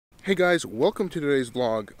Hey guys, welcome to today's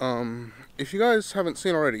vlog. If you guys haven't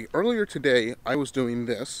seen already, earlier today I was doing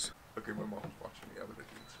this. Okay, my mom's watching me. I'm gonna do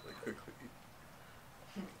this really quickly.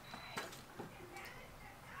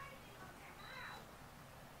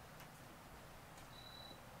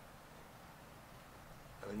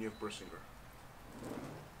 And then you have Bursinger.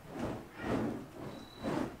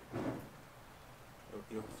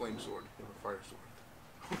 You have a flame sword. You have a fire sword.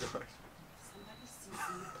 Oh gosh.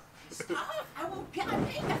 Stop! I will get a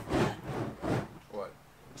What?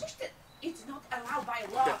 Just that it's not allowed by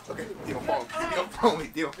law. Yeah, okay, you don't follow me. You don't follow me.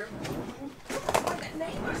 You don't. For the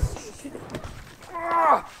neighbors.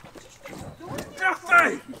 Ah!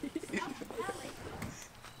 Nothing!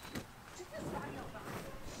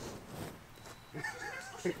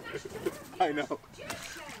 I know.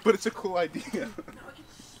 But it's a cool idea. No,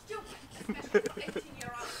 it's stupid. Especially for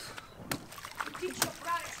 18-year-olds. Teach your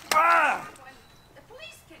brother. Ah! The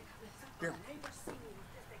police can come. Yeah. The neighbors see me with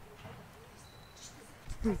this, they can call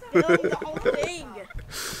the police. Film the whole thing.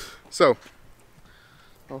 So,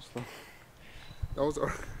 that was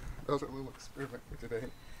our little experiment for today.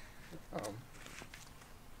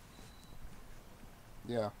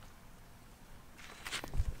 Yeah.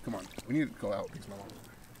 Come on, we need to go out because my mom's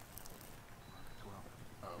go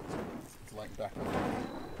out. It's lighting back up.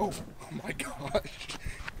 Oh my gosh.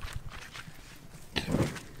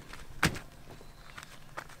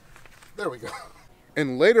 There we go.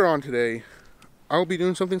 And later on today, I'll be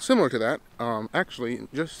doing something similar to that. Actually,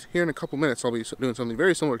 just here in a couple minutes, I'll be doing something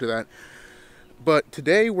very similar to that. But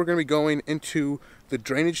today we're going to be going into the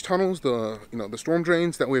drainage tunnels, the storm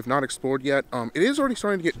drains that we have not explored yet. It is already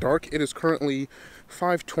starting to get dark. It is currently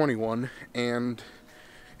 5:21, and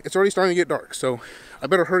it's already starting to get dark. So I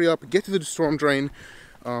better hurry up, get to the storm drain.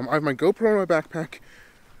 I have my GoPro in my backpack.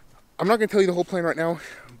 I'm not going to tell you the whole plan right now,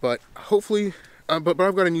 but hopefully, but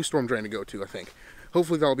I've got a new storm drain to go to. I think.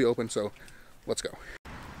 Hopefully that'll be open. So let's go.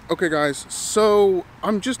 Okay guys, so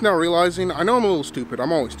I'm just now realizing, I know I'm a little stupid,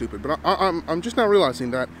 I'm always stupid, but I'm just now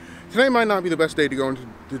realizing that today might not be the best day to go into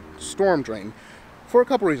the storm drain for a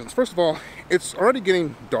couple reasons. First of all, it's already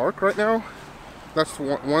getting dark right now. That's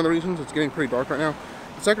one of the reasons. It's getting pretty dark right now.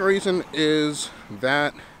 The second reason is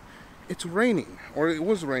that it's raining, or it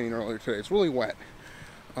was raining earlier today. It's really wet.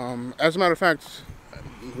 As a matter of fact,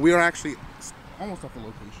 we are actually almost at the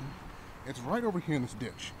location. It's right over here in this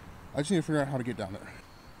ditch. I just need to figure out how to get down there.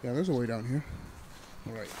 Yeah, there's a way down here.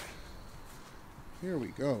 All right. Here we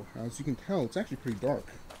go. As you can tell, it's actually pretty dark.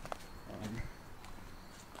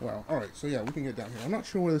 Wow. All right, so yeah, we can get down here. I'm not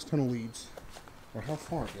sure where this tunnel leads or how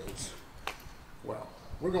far it goes. Well,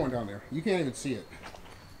 we're going down there. You can't even see it.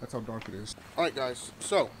 That's how dark it is. All right, guys.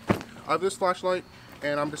 So, I have this flashlight,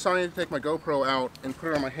 and I'm deciding to take my GoPro out and put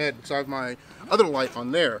it on my head because I have my other light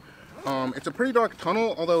on there. It's a pretty dark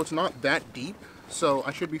tunnel, although it's not that deep, so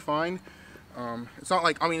I should be fine. It's not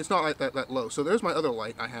like, it's not like that low. So there's my other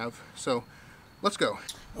light I have. So let's go.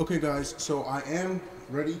 Okay guys, so I am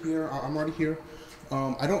ready here. I'm already here.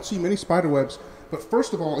 I don't see many spider webs, but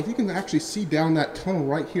first of all, if you can actually see down that tunnel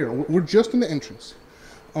right here, we're just in the entrance.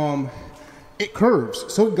 It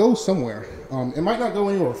curves, so it goes somewhere. It might not go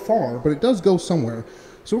anywhere far, but it does go somewhere.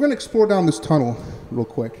 So we're gonna explore down this tunnel real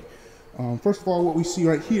quick. First of all, what we see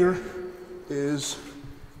right here is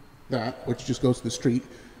that, which just goes to the street.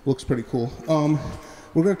 Looks pretty cool.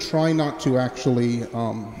 We're gonna try not to actually,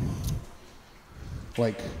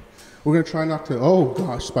 we're gonna try not to, oh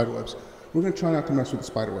gosh, spider webs. We're gonna try not to mess with the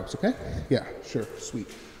spider webs, okay? Yeah, sure, sweet.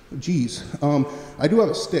 Geez, I do have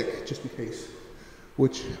a stick, just in case,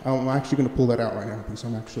 which I'm actually gonna pull that out right now, because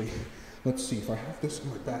I'm actually, let's see if I have this in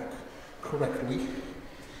my back correctly.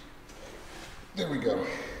 There we go.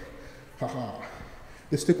 Haha.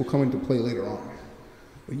 This stick will come into play later on.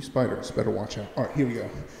 But you spiders better watch out. All right, here we go.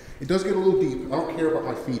 It does get a little deep. I don't care about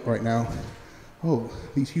my feet right now. Oh,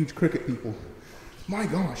 these huge cricket people. My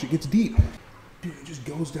gosh, it gets deep. Dude, it just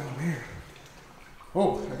goes down there.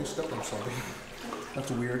 Oh, I just stepped on something.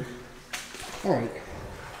 That's weird. All right.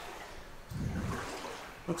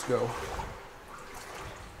 Let's go.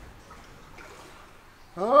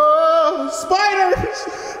 Oh, spiders!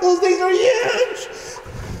 Those things are huge!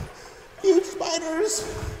 Huge spiders!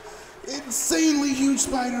 Insanely huge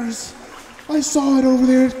spiders. I saw it over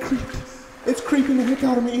there. It's creeping the heck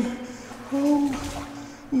out of me. Oh,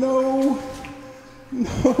 no.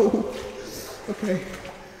 No. Okay.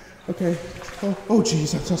 Okay. Oh,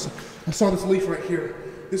 geez. I saw this leaf right here.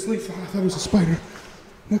 This leaf, I thought it was a spider.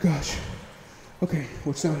 Oh, gosh. Okay,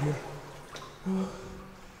 what's down here?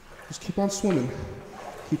 Just keep on swimming.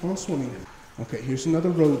 Keep on swimming. Okay, here's another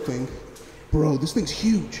road thing. Bro, this thing's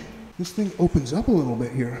huge. This thing opens up a little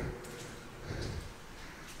bit here.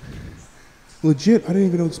 Legit, I didn't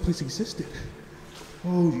even know this place existed.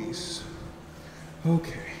 Oh, jeez.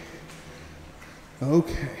 Okay.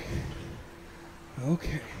 Okay.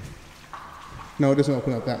 Okay. No, it doesn't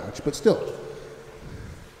open up that much, but still.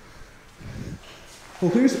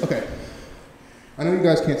 Well, here's, okay. I know you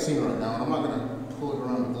guys can't see me right now, and I'm not going to pull it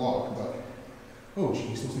around the vlog, but, oh,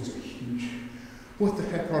 jeez, those things are huge. What the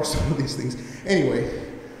heck are some of these things? Anyway,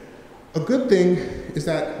 a good thing is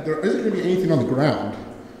that there isn't going to be anything on the ground.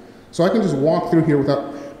 So I can just walk through here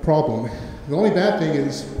without problem. The only bad thing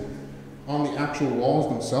is on the actual walls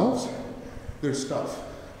themselves, there's stuff.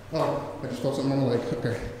 Oh, I just felt something on my leg.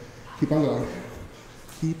 Okay, keep on going.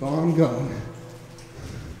 Keep on going.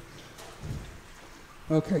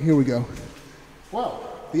 Okay, here we go. Wow,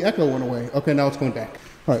 the echo went away. Okay, now it's going back.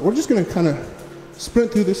 All right, we're just gonna kind of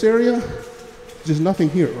sprint through this area. There's nothing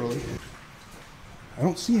here early. I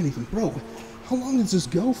don't see anything. Bro, how long does this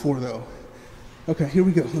go for though? Okay, here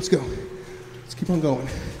we go. Let's go. Let's keep on going.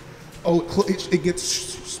 Oh, it gets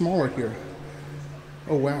smaller here.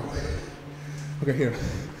 Oh, wow. Okay, here.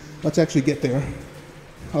 Let's actually get there.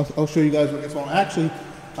 I'll show you guys what gets smaller. Actually,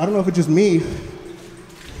 I don't know if it's just me,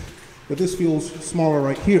 but this feels smaller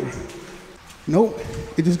right here. Nope,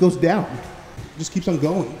 it just goes down. It just keeps on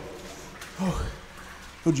going. Oh,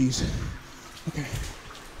 geez. Okay.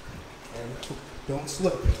 Don't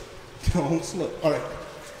slip. Don't slip. All right.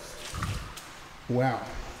 Wow.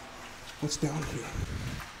 What's down here?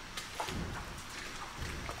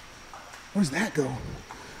 Where does that go?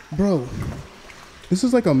 Bro, this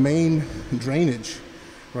is like a main drainage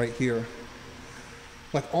right here.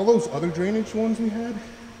 Like all those other drainage ones we had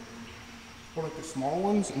were like the small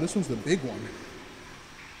ones, and this one's the big one.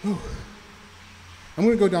 Whew. I'm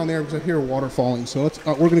gonna go down there because I hear water falling, so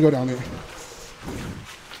we're gonna go down there.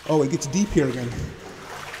 Oh, it gets deep here again.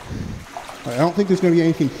 I don't think there's gonna be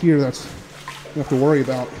anything here that's you have to worry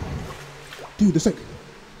about. Dude, there's like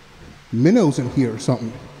minnows in here or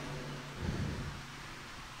something.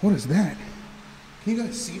 What is that? Can you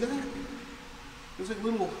guys see that? There's like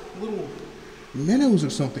little minnows or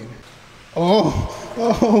something.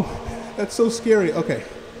 Oh, that's so scary. Okay,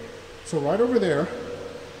 so right over there,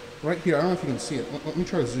 right here, I don't know if you can see it. Let me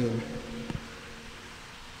try to zoom.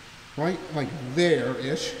 Right, like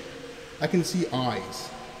there-ish, I can see eyes.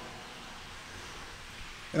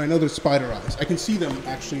 And I know there's spider eyes. I can see them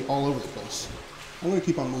actually all over the place. I'm gonna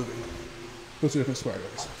keep on moving. Those are different spider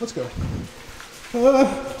eyes. Let's go.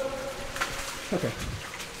 Okay.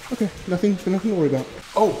 Okay, nothing to worry about.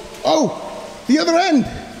 Oh, the other end!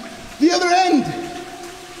 The other end!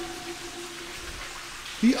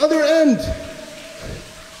 The other end!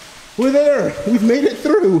 We're there, we've made it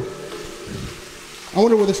through. I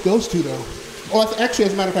wonder where this goes to though. Oh, actually,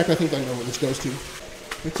 as a matter of fact, I think I know where this goes to.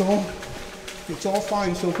 It's all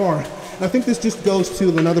fine so far. And I think this just goes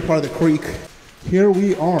to another part of the creek. Here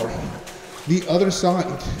we are, the other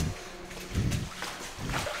side.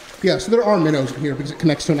 Yeah, so there are minnows in here because it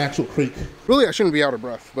connects to an actual creek. Really, I shouldn't be out of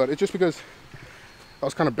breath, but it's just because I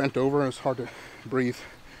was kind of bent over and it's hard to breathe.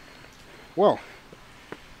 Well,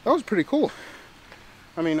 that was pretty cool.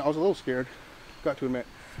 I mean, I was a little scared, got to admit.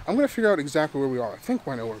 I'm gonna figure out exactly where we are. I think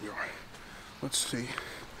I know where we are. Let's see.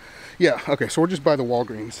 Yeah, okay, so we're just by the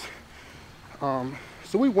Walgreens.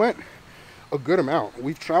 So we went a good amount.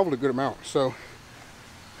 We've traveled a good amount. So,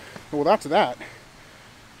 well, that's that.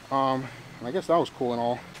 I guess that was cool and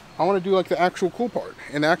all. I want to do like the actual cool part.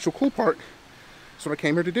 And the actual cool part is what I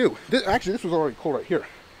came here to do. Actually, this was already cool right here.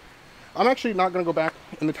 I'm actually not going to go back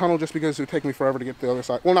in the tunnel just because it would take me forever to get to the other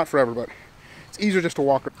side. Well, not forever, but it's easier just to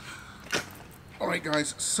walk. Alright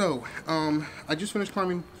guys, so I just finished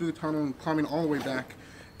climbing through the tunnel and climbing all the way back.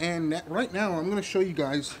 And right now I'm going to show you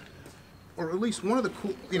guys, or at least one of the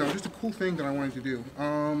cool, just a cool thing that I wanted to do.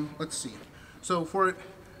 Let's see. So for it,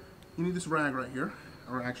 you need this rag right here.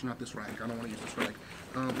 Or actually not this rag, I don't want to use this rag.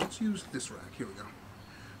 Let's use this rag, here we go.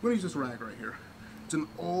 I'm going to use this rag right here. It's an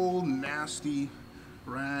old, nasty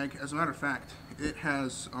rag. As a matter of fact, it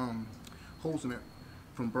has holes in it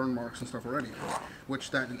from burn marks and stuff already,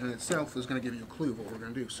 which that in itself is going to give you a clue of what we're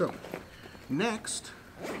going to do. So, next,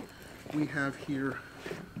 we have here,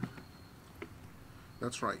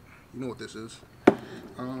 that's right, you know what this is.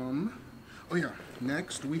 Oh yeah,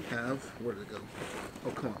 next we have, where did it go?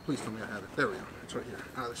 Oh, come on, please tell me I have it. There we go, it's right here.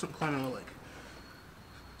 There's something climbing on my leg.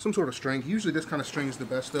 Some sort of string. Usually this kind of string is the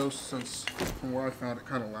best though, since from where I found it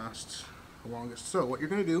kind of lasts the longest. So what you're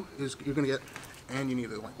going to do is you're going to get, and you need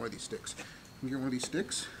like one of these sticks. You get one of these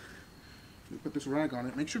sticks, you put this rag on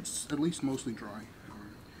it, make sure it's at least mostly dry.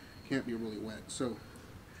 Can't be really wet. So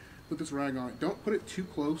put this rag on it. Don't put it too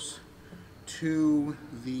close to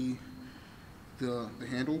the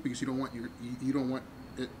handle because you don't want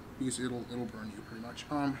it because it'll burn you pretty much.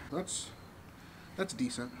 That's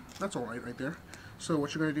decent. That's all right there. So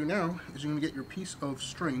what you're going to do now is you're going to get your piece of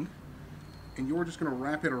string, and you're just going to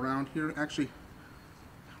wrap it around here. Actually,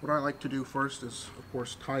 what I like to do first is, of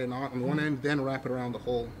course, tie a knot on one end, then wrap it around the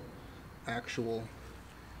whole actual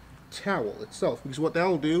towel itself. Because what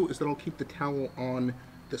that'll do is that'll keep the towel on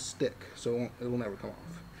the stick, so it'll never come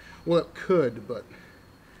off. Well, it could, but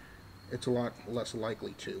it's a lot less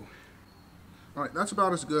likely to. Alright, that's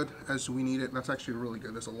about as good as we need it. That's actually really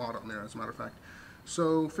good. There's a lot on there, as a matter of fact.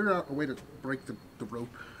 So figure out a way to break the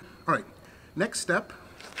rope. Alright, next step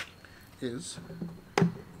is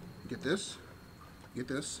get this. You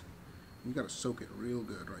gotta soak it real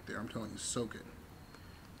good right there. I'm telling you, soak it.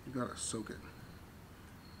 You gotta soak it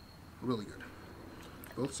really good.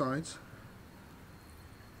 Both sides.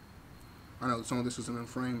 I know some of this isn't in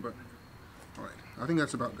frame, but alright, I think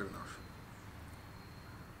that's about good enough.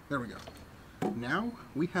 There we go. Now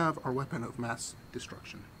we have our weapon of mass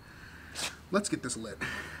destruction. Let's get this lit.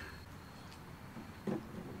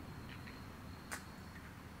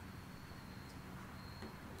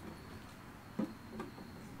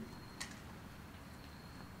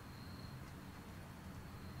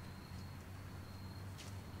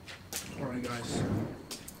 Alright guys,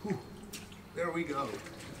 whew. There we go.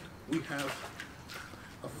 We have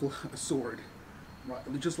a sword,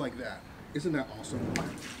 right, just like that. Isn't that awesome?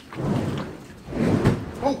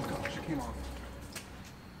 Oh gosh, it came off.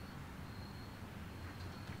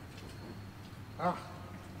 Ah.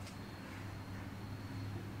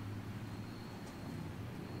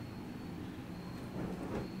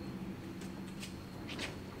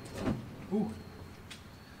 Ooh.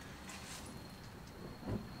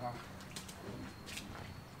 Ah.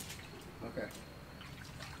 Okay.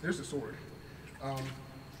 There's the sword.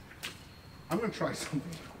 I'm gonna try something.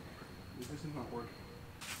 This is not working.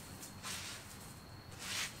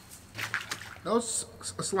 That was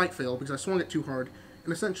a slight fail because I swung it too hard,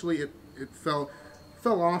 and essentially it fell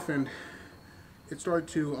off and it started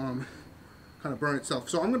to kind of burn itself.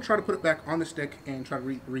 So I'm going to try to put it back on the stick and try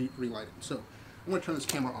to relight it. So I'm going to turn this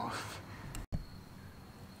camera off.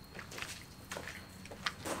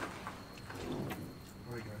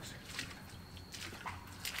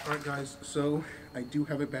 Alright guys, so I do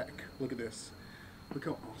have it back. Look at this. Look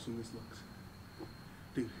how awesome this looks.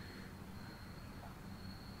 Dude.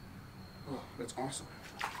 Oh, that's awesome.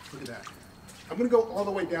 Look at that. I'm going to go all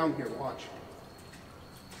the way down here. Watch.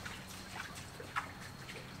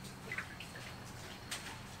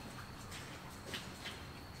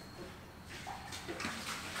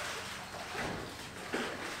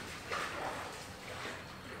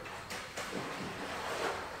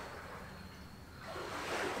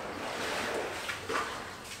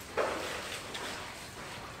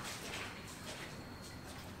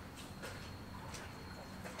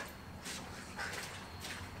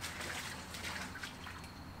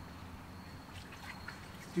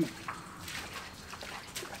 Dude,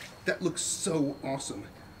 that looks so awesome.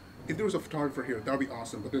 If there was a photographer here, that would be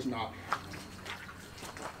awesome, but there's not.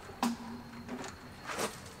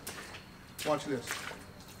 Watch this.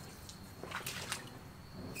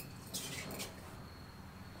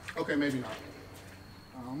 Okay, maybe not.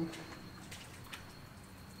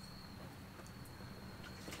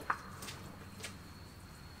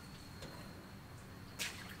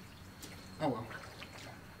 Oh well.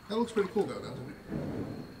 That looks pretty cool though, doesn't it?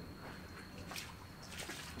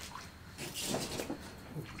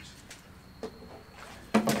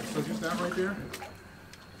 So just that right there.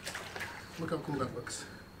 Look how cool that looks.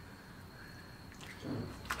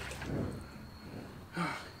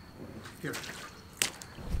 Here.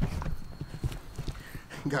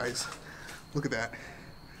 Guys, look at that.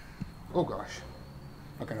 Oh gosh.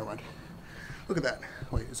 Okay, never mind. Look at that.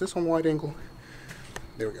 Wait, is this on wide angle?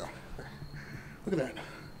 There we go. Look at that.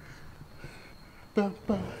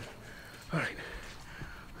 Alright.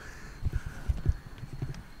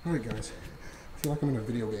 Alright guys. I feel like I'm in a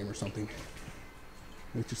video game or something.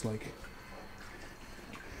 It's just like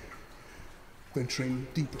venturing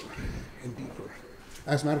deeper and deeper.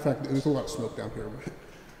 As a matter of fact, there's a lot of smoke down here, but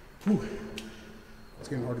whew, it's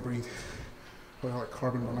getting hard to breathe. Probably all that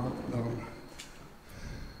carbon monoxide,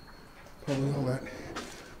 probably all that,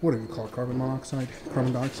 whatever you call it, carbon monoxide,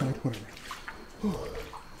 carbon dioxide, whatever.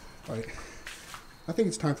 Alright, I think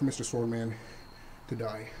it's time for Mr. Swordman to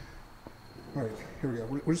die. Alright, here we go.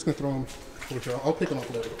 We're just going to throw him over here. I'll pick him up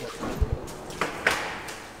later.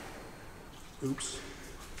 Oops.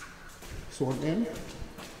 Swordman.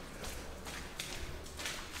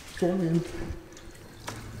 Swordman.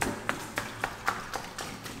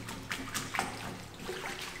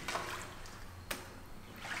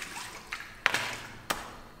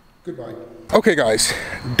 Goodbye. Okay guys,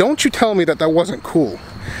 don't you tell me that that wasn't cool.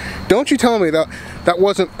 Don't you tell me that that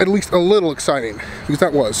wasn't at least a little exciting, because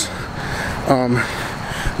that was.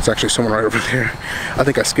 There's actually someone right over there. I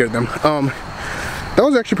think I scared them. That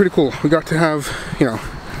was actually pretty cool. We got to have, you know,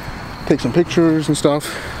 take some pictures and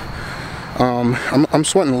stuff. I'm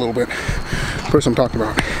sweating a little bit. The person I'm talking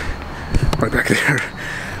about, right back there.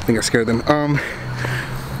 I think I scared them.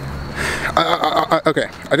 Okay,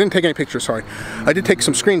 I didn't take any pictures, sorry. I did take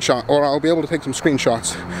some screenshots, or I'll be able to take some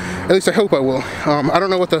screenshots. At least I hope I will. I don't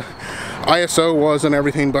know what the ISO was and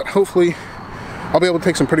everything, but hopefully I'll be able to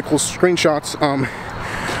take some pretty cool screenshots.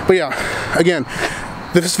 But yeah, again,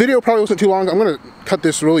 this video probably wasn't too long. I'm gonna cut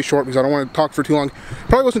this really short because I don't want to talk for too long.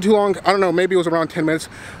 Probably wasn't too long. I don't know, maybe it was around 10 minutes.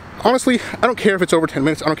 Honestly, I don't care if it's over 10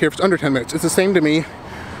 minutes. I don't care if it's under 10 minutes. It's the same to me.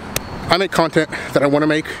 I make content that I want to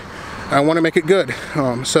make. I want to make it good.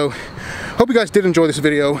 So, hope you guys did enjoy this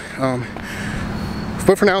video.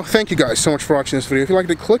 But for now, thank you guys so much for watching this video. If you liked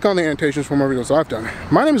it, click on the annotations for more videos I've done.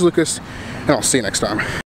 My name is Lucas, and I'll see you next time.